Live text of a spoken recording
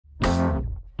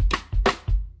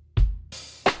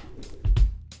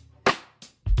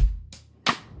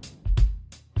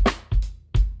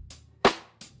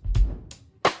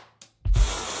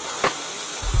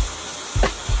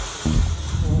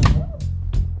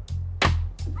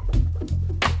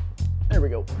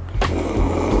Dope.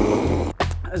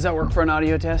 Does that work for an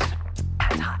audio test?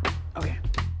 That's hot. Okay.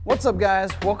 What's up,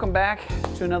 guys? Welcome back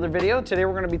to another video. Today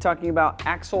we're going to be talking about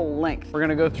axle length. We're going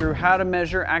to go through how to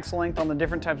measure axle length on the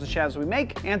different types of shafts we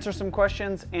make, answer some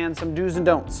questions, and some do's and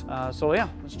don'ts. So yeah,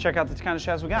 let's check out the kind of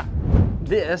shafts we got.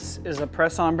 This is a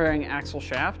press-on bearing axle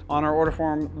shaft. On our order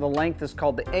form, the length is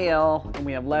called the AL, and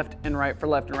we have left and right for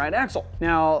left and right axle.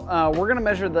 Now, we're gonna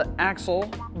measure the axle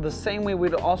the same way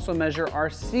we'd also measure our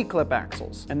C-clip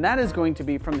axles. And that is going to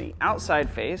be from the outside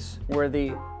face, where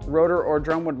the rotor or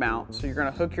drum would mount. So you're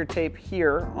gonna hook your tape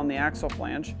here on the axle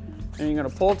flange, and you're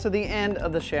gonna pull to the end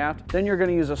of the shaft. Then you're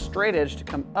gonna use a straight edge to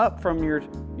come up from your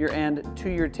end to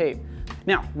your tape.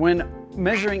 Now, when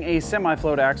measuring a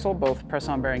semi-float axle, both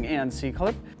press-on bearing and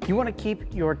C-clip, you want to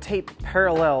keep your tape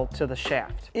parallel to the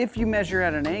shaft. If you measure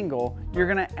at an angle, you're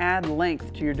going to add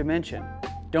length to your dimension.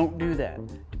 Don't do that.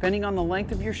 Depending on the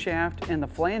length of your shaft and the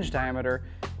flange diameter,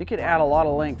 you could add a lot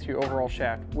of length to your overall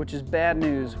shaft, which is bad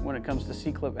news when it comes to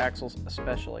C-clip axles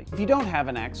especially. If you don't have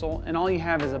an axle and all you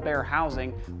have is a bare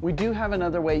housing, we do have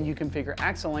another way you can figure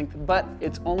axle length, but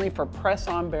it's only for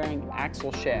press-on bearing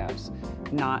axle shafts,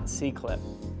 not C-clip.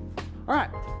 All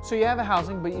right, so you have a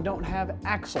housing, but you don't have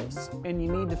axles, and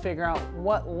you need to figure out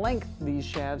what length these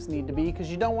shafts need to be, because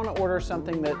you don't want to order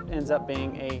something that ends up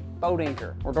being a boat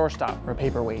anchor or doorstop or a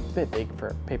paperweight. It's a bit big for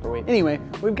a paperweight. Anyway,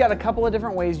 we've got a couple of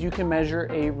different ways you can measure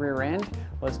a rear end.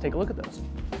 Let's take a look at those.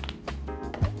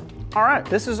 All right,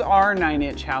 this is our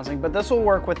 9-inch housing, but this will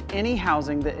work with any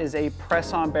housing that is a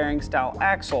press-on bearing style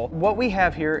axle. What we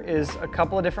have here is a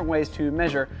couple of different ways to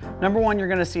measure. Number one you're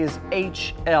gonna see is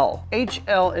HL.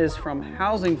 HL is from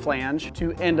housing flange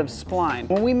to end of spline.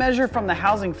 When we measure from the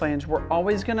housing flange, we're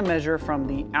always gonna measure from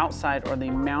the outside or the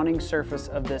mounting surface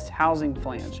of this housing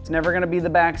flange. It's never gonna be the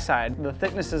back side. The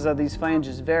thicknesses of these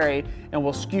flanges vary and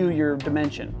will skew your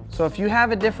dimension. So if you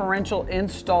have a differential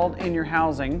installed in your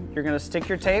housing, you're gonna stick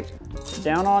your tape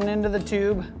down on into the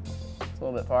tube. It's a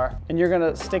little bit far. And you're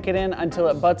gonna stick it in until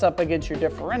it butts up against your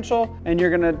differential, and you're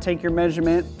gonna take your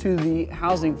measurement to the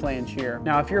housing flange here.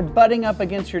 Now, if you're butting up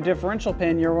against your differential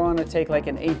pin, you're gonna take like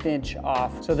an 1/8 inch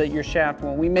off so that your shaft,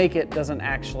 when we make it, doesn't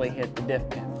actually hit the diff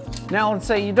pin. Now, let's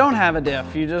say you don't have a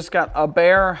diff, you just got a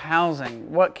bare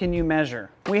housing. What can you measure?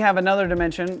 We have another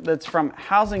dimension that's from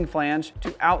housing flange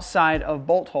to outside of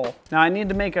bolt hole. Now, I need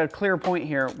to make a clear point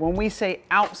here. When we say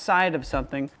outside of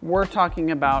something, we're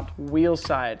talking about wheel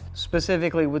side,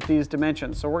 specifically with these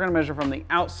dimensions. So we're gonna measure from the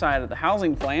outside of the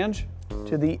housing flange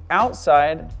to the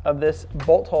outside of this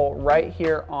bolt hole right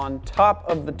here on top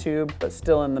of the tube, but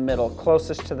still in the middle,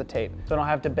 closest to the tape. So I don't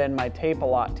have to bend my tape a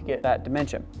lot to get that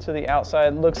dimension. So the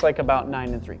outside looks like about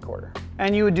 9 3/4.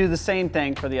 And you would do the same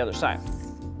thing for the other side.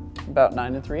 About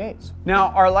 9 3/8.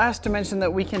 Now, our last dimension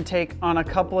that we can take on a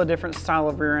couple of different style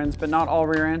of rear ends, but not all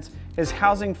rear ends, is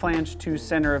housing flange to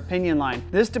center of pinion line.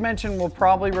 This dimension will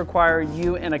probably require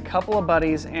you and a couple of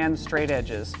buddies and straight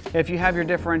edges. If you have your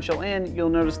differential in, you'll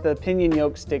notice the pinion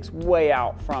yoke sticks way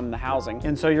out from the housing.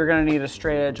 And so you're gonna need a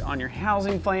straight edge on your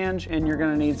housing flange, and you're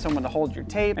gonna need someone to hold your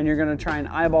tape, and you're gonna try and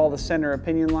eyeball the center of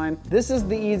pinion line. This is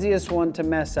the easiest one to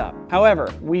mess up. However,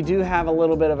 we do have a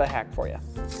little bit of a hack for you.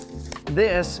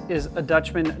 This is a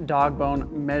Dutchman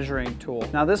Dogbone measuring tool.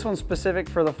 Now, this one's specific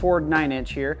for the Ford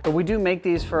 9-inch here, but we do make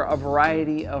these for a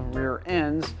variety of rear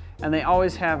ends, and they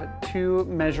always have two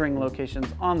measuring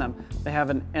locations on them. They have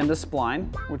an end of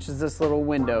spline, which is this little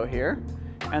window here,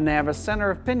 and they have a center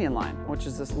of pinion line, which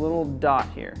is this little dot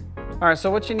here. All right,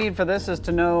 so what you need for this is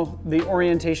to know the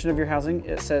orientation of your housing.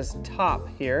 It says top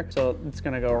here, so it's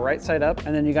gonna go right side up,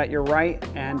 and then you got your right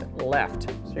and left.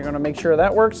 So you're gonna make sure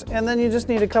that works, and then you just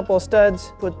need a couple of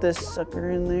studs. Put this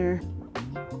sucker in there.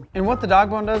 And what the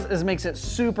Dogbone does is makes it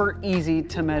super easy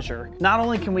to measure. Not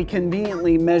only can we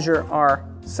conveniently measure our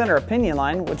center of pinion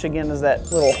line, which again is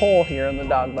that little hole here in the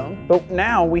Dogbone, but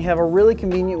now we have a really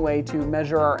convenient way to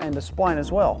measure our end of spline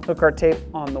as well. Hook our tape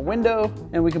on the window,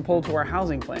 and we can pull to our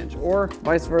housing flange, or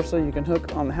vice versa, you can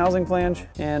hook on the housing flange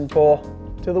and pull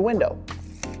to the window.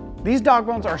 These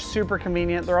Dogbones are super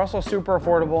convenient. They're also super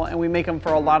affordable, and we make them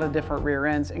for a lot of different rear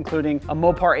ends, including a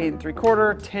Mopar 8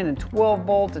 3/4, 10 and 12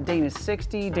 bolt, a Dana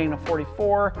 60, Dana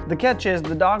 44. The catch is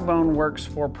the Dogbone works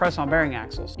for press-on bearing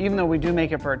axles. Even though we do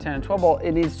make it for a 10 and 12 bolt,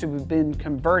 it needs to have been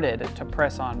converted to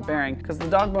press-on bearing, because the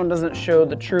Dogbone doesn't show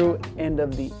the true end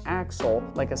of the axle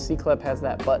like a C-clip has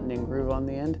that button and groove on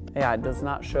the end. Yeah, it does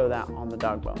not show that on the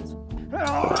Dogbones.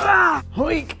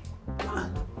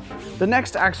 The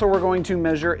next axle we're going to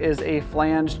measure is a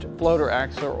flanged floater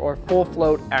axle or full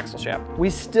float axle shaft. We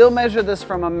still measure this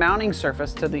from a mounting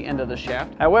surface to the end of the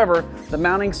shaft. However, the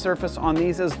mounting surface on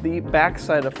these is the back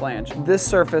side of flange. This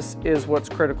surface is what's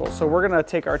critical. So we're gonna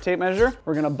take our tape measure,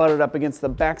 we're gonna butt it up against the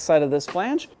back side of this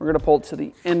flange, we're gonna pull it to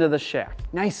the end of the shaft.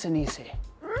 Nice and easy.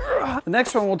 The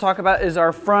next one we'll talk about is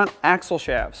our front axle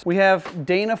shafts. We have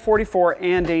Dana 44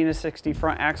 and Dana 60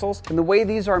 front axles, and the way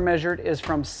these are measured is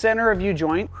from center of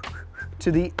U-joint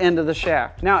to the end of the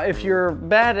shaft. Now, if you're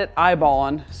bad at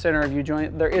eyeballing center of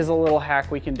U-joint, there is a little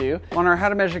hack we can do. On our How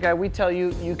to Measure guide, we tell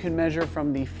you you can measure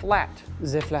from the flat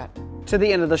to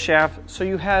the end of the shaft, so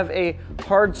you have a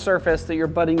hard surface that you're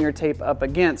butting your tape up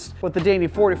against. With the Dana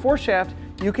 44 shaft,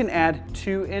 you can add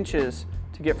 2 inches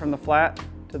to get from the flat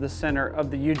to the center of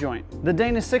the U-joint. The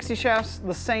Dana 60 shaft's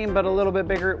the same, but a little bit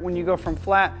bigger. When you go from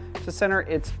flat to center,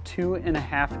 it's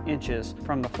 2.5 inches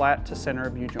from the flat to center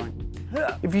of U-joint.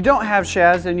 If you don't have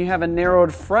shafts and you have a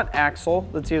narrowed front axle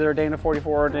that's either a Dana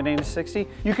 44 or a Dana 60,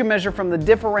 you can measure from the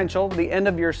differential, the end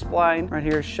of your spline, right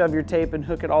here, shove your tape and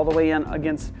hook it all the way in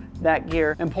against that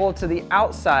gear and pull it to the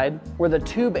outside where the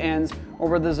tube ends or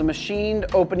where there's a machined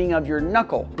opening of your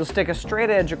knuckle. You'll stick a straight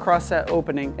edge across that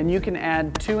opening and you can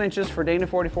add 2 inches for Dana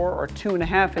 44 or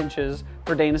 2.5 inches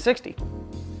for Dana 60.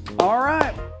 All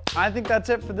right, I think that's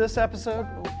it for this episode.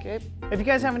 Okay. If you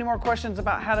guys have any more questions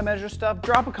about how to measure stuff,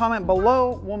 drop a comment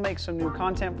below. We'll make some new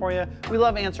content for you. We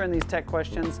love answering these tech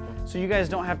questions, so you guys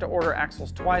don't have to order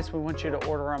axles twice. We want you to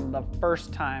order them the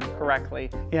first time correctly.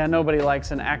 Yeah, nobody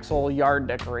likes an axle yard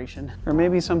decoration. Or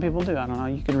maybe some people do, I don't know.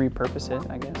 You can repurpose it,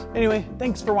 I guess. Anyway,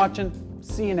 thanks for watching.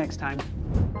 See you next time.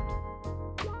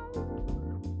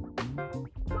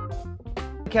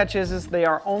 The catch is they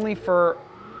are only for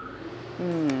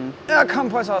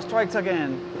compressor strikes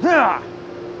again.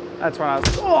 That's what I was.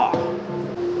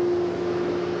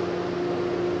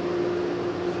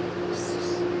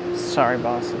 Sorry,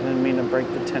 boss. I didn't mean to break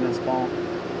the tennis ball.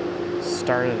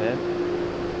 Started it.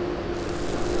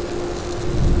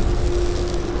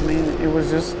 I mean, it was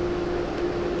just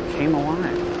came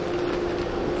alive.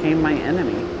 Became my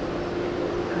enemy.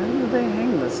 How did they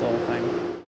hang this little thing?